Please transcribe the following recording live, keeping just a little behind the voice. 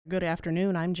Good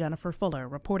afternoon, I'm Jennifer Fuller,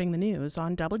 reporting the news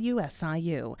on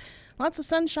WSIU. Lots of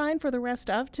sunshine for the rest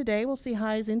of today. We'll see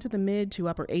highs into the mid to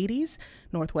upper 80s.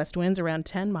 Northwest winds around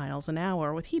 10 miles an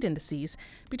hour with heat indices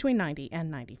between 90 and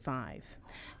 95.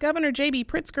 Governor J.B.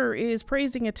 Pritzker is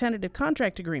praising a tentative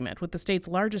contract agreement with the state's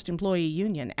largest employee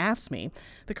union, AFSCME.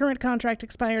 The current contract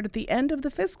expired at the end of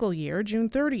the fiscal year, June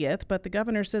 30th, but the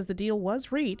governor says the deal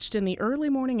was reached in the early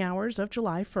morning hours of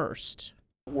July 1st.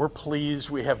 We're pleased.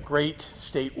 We have great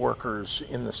state workers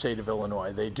in the state of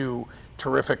Illinois. They do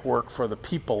terrific work for the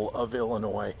people of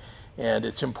Illinois, and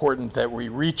it's important that we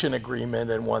reach an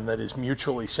agreement and one that is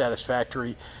mutually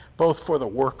satisfactory, both for the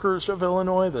workers of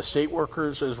Illinois, the state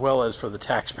workers, as well as for the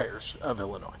taxpayers of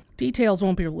Illinois. Details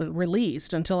won't be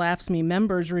released until AFSCME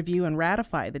members review and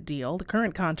ratify the deal. The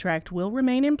current contract will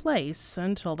remain in place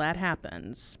until that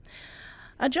happens.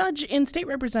 A judge in State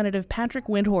Representative Patrick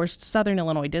Windhorst's Southern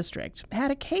Illinois district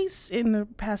had a case in the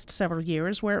past several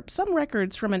years where some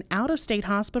records from an out-of-state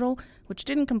hospital, which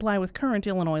didn't comply with current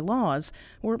Illinois laws,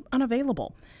 were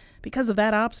unavailable. Because of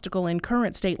that obstacle in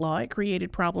current state law, it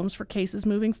created problems for cases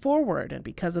moving forward. And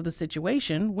because of the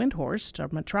situation, Windhorst,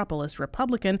 a Metropolis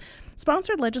Republican,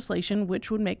 sponsored legislation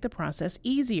which would make the process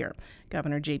easier.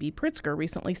 Governor J.B. Pritzker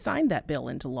recently signed that bill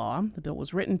into law. The bill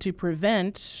was written to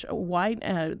prevent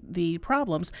the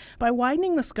problems by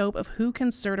widening the scope of who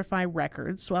can certify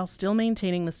records while still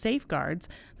maintaining the safeguards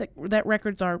that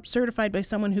records are certified by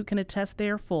someone who can attest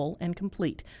they are full and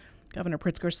complete. Governor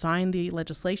Pritzker signed the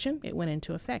legislation. It went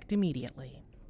into effect immediately.